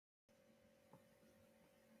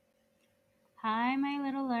Hi, my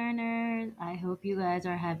little learners. I hope you guys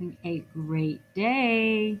are having a great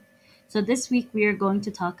day. So, this week we are going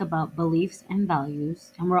to talk about beliefs and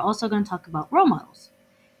values, and we're also going to talk about role models.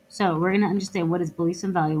 So, we're going to understand what is beliefs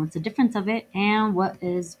and value, what's the difference of it, and what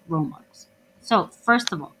is role models. So,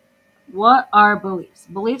 first of all, what are beliefs?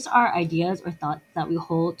 Beliefs are ideas or thoughts that we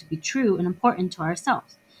hold to be true and important to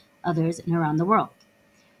ourselves, others, and around the world.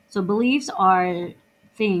 So beliefs are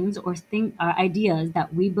things or are ideas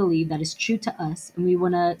that we believe that is true to us and we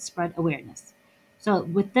want to spread awareness. So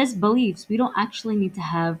with this beliefs, we don't actually need to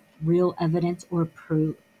have real evidence or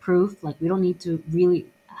proof. Like we don't need to really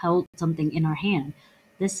hold something in our hand.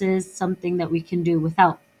 This is something that we can do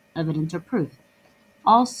without evidence or proof.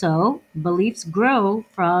 Also, beliefs grow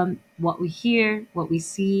from what we hear, what we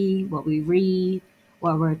see, what we read,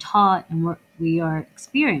 what we're taught, and what we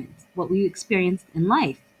experienced in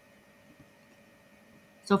life.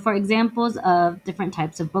 So, for examples of different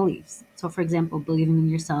types of beliefs. So, for example, believing in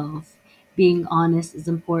yourself, being honest is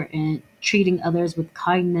important, treating others with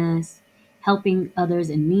kindness, helping others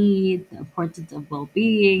in need, the importance of well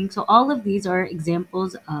being. So, all of these are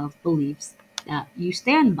examples of beliefs that you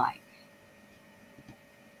stand by.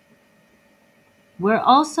 We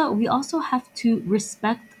also have to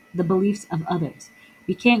respect the beliefs of others.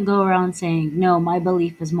 We can't go around saying, no, my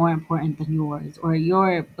belief is more important than yours, or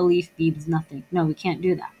your belief means nothing. No, we can't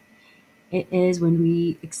do that. It is when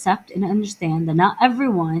we accept and understand that not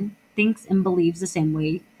everyone thinks and believes the same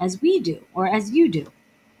way as we do or as you do.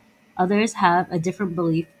 Others have a different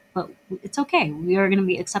belief, but it's okay. We are going to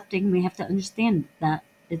be accepting. We have to understand that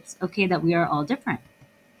it's okay that we are all different.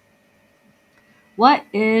 What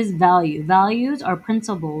is value? Values are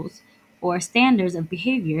principles or standards of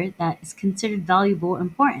behavior that is considered valuable or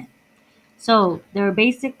important. So they're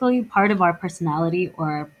basically part of our personality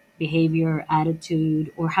or our behavior,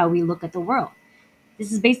 attitude, or how we look at the world.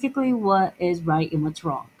 This is basically what is right and what's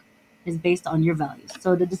wrong. Is based on your values.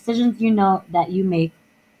 So the decisions you know that you make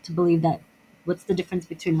to believe that what's the difference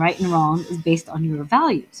between right and wrong is based on your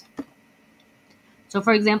values. So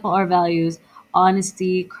for example, our values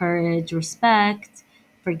honesty, courage, respect,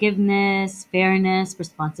 forgiveness, fairness,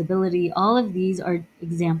 responsibility, all of these are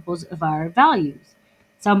examples of our values.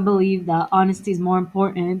 Some believe that honesty is more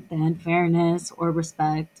important than fairness or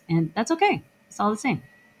respect, and that's okay. It's all the same.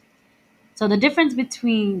 So the difference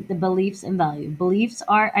between the beliefs and value. Beliefs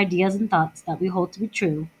are ideas and thoughts that we hold to be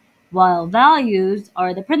true, while values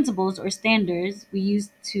are the principles or standards we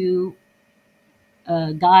use to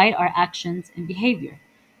guide our actions and behavior.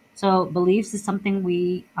 So beliefs is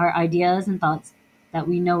something our ideas and thoughts that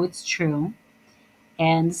we know it's true.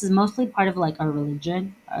 And this is mostly part of like our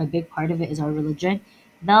religion. A big part of it is our religion.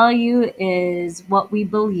 Value is what we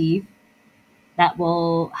believe that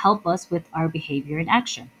will help us with our behavior and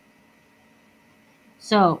action.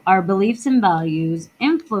 So, our beliefs and values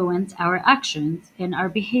influence our actions and our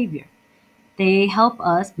behavior. They help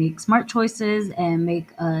us make smart choices and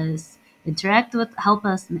help us interact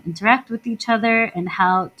with each other and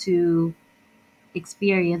how to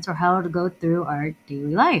experience or how to go through our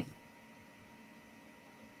daily life.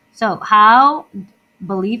 So, how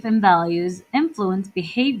belief and values influence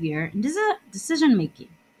behavior and decision making.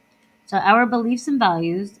 So, our beliefs and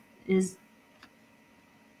values is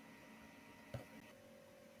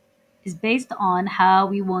based on how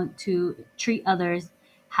we want to treat others,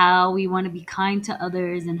 how we want to be kind to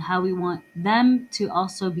others, and how we want them to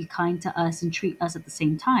also be kind to us and treat us at the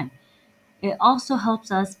same time. It also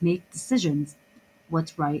helps us make decisions,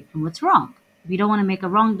 what's right and what's wrong. We don't want to make a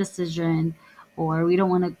wrong decision, or we don't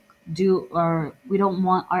want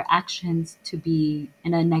our actions to be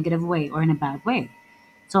in a negative way or in a bad way.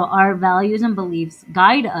 So our values and beliefs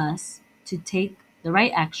guide us to take the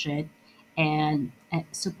right action, and it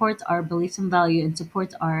supports our beliefs and value and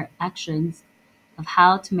supports our actions of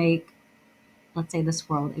how to make, let's say, this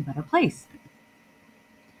world a better place.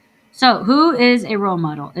 So, who is a role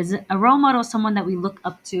model? Is a role model someone that we look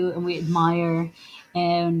up to and we admire,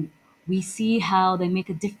 and we see how they make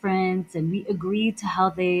a difference, and we agree to how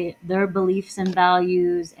their beliefs and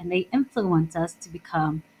values, and they influence us to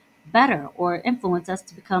become better or influence us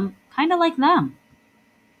to become kind of like them.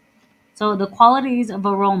 So the qualities of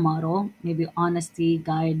a role model, maybe honesty,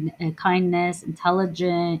 kindness,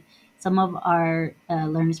 intelligent. Some of our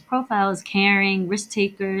learners' profiles: caring, risk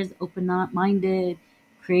takers, open-minded,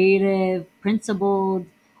 creative, principled.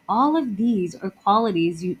 All of these are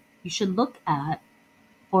qualities you should look at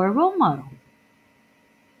for a role model.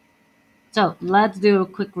 So let's do a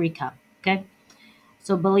quick recap. Okay.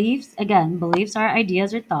 So beliefs are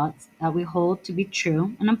ideas or thoughts that we hold to be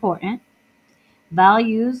true and important.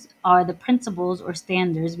 Values are the principles or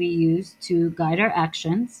standards we use to guide our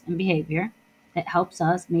actions and behavior. It helps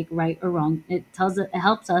us make right or wrong. It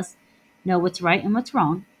helps us know what's right and what's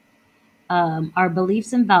wrong. Our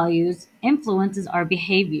beliefs and values influences our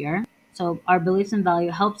behavior. So our beliefs and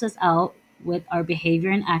value helps us out with our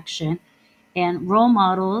behavior and action. And role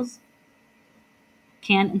models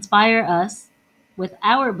can inspire us with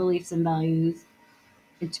our beliefs and values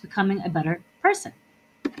into becoming a better person.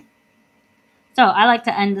 So I like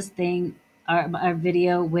to end this thing, our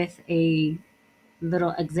video, with a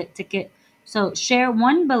little exit ticket. So share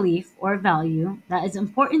one belief or value that is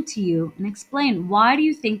important to you and explain why do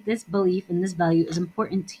you think this belief and this value is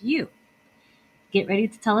important to you. Get ready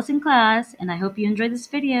to tell us in class, and I hope you enjoyed this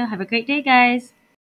video. Have a great day, guys.